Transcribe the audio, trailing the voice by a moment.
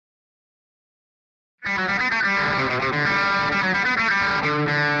My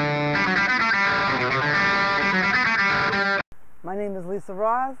name is Lisa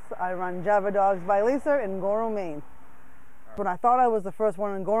Ross. I run Java Dogs by Lisa in Gorham, Maine. But I thought I was the first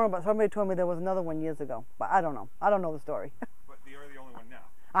one in Gorham, but somebody told me there was another one years ago. But I don't know. I don't know the story. But you're the only one now.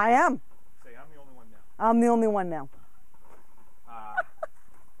 I am. Say, I'm the only one now. I'm the only one now.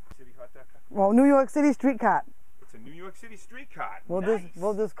 City hot dog cart? Well, New York City street cart. It's a New York City street cart.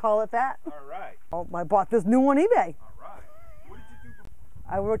 We'll just call it that. All right. Oh, I bought this new on eBay. All right. What did you do before?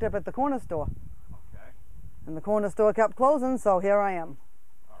 I worked up at the corner store. Okay. And the corner store kept closing, so here I am.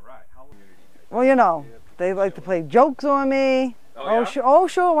 All right. How long did it take? Well, you know, they like to play jokes on me. Oh, yeah? Oh,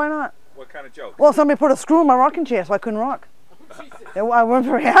 sure, why not? What kind of joke? Well, somebody put a screw in my rocking chair, so I couldn't rock. I wasn't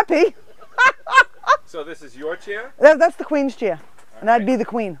very happy. So this is your chair? That's the Queen's chair, and I'd be the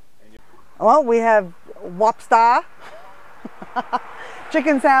Queen. Well, we have Wopstar,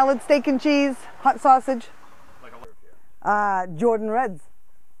 chicken salad, steak and cheese, hot sausage, Like Jordan Reds.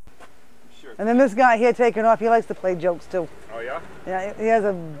 Sure. And then this guy here taking off, he likes to play jokes too. Oh, yeah? Yeah, he has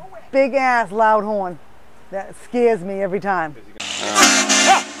a big ass loud horn that scares me every time.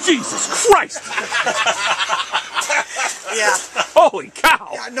 Jesus Christ! Yeah. Holy cow!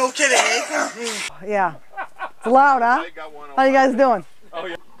 Yeah, no kidding, eh? Yeah. It's loud, huh? How you guys doing? Oh,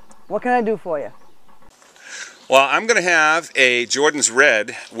 yeah. What can I do for you? Well, I'm going to have a Jordan's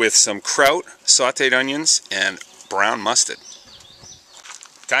Red with some kraut, sauteed onions, and brown mustard.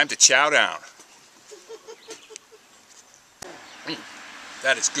 Time to chow down.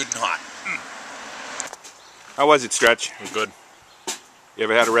 That is good and hot. How was it, Stretch? It was good. You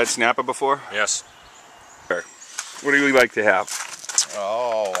ever had a red snapper before? Yes. What do you like to have?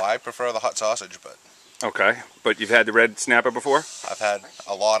 Oh, I prefer the hot sausage, but Okay, but you've had the red snapper before? I've had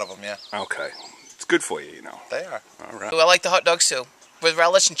a lot of them, yeah. Okay. It's good for you, you know. They are. All right. I like the hot dogs too, with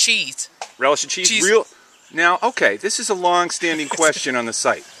relish and cheese. Relish and cheese? Cheese. Real? Now, okay, this is a long-standing question on the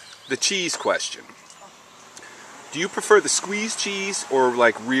site. The cheese question. Do you prefer the squeezed cheese or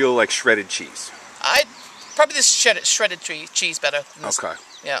like real, like shredded cheese? I'd probably the shredded cheese better. Than this. Okay.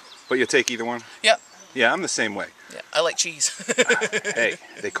 Yeah. But you'll take either one? Yeah. Yeah, I'm the same way. Yeah. I like cheese. Hey,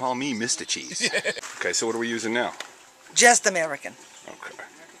 they call me Mr. Cheese. Okay, so what are we using now? Just American. Okay.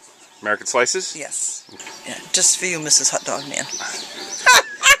 American slices? Yes. Yeah, just for you, Mrs. Hot Dog Man.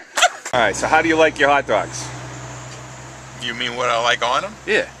 All right, so how do you like your hot dogs? You mean what I like on them?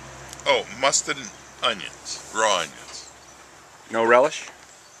 Yeah. Oh, mustard and onions. Raw onions. No relish?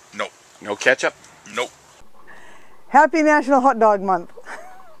 Nope. No ketchup? Nope. Happy National Hot Dog Month.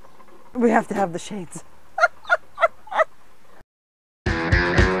 We have to have the shades.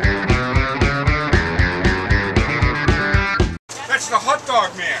 That's the hot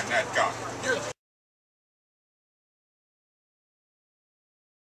dog man.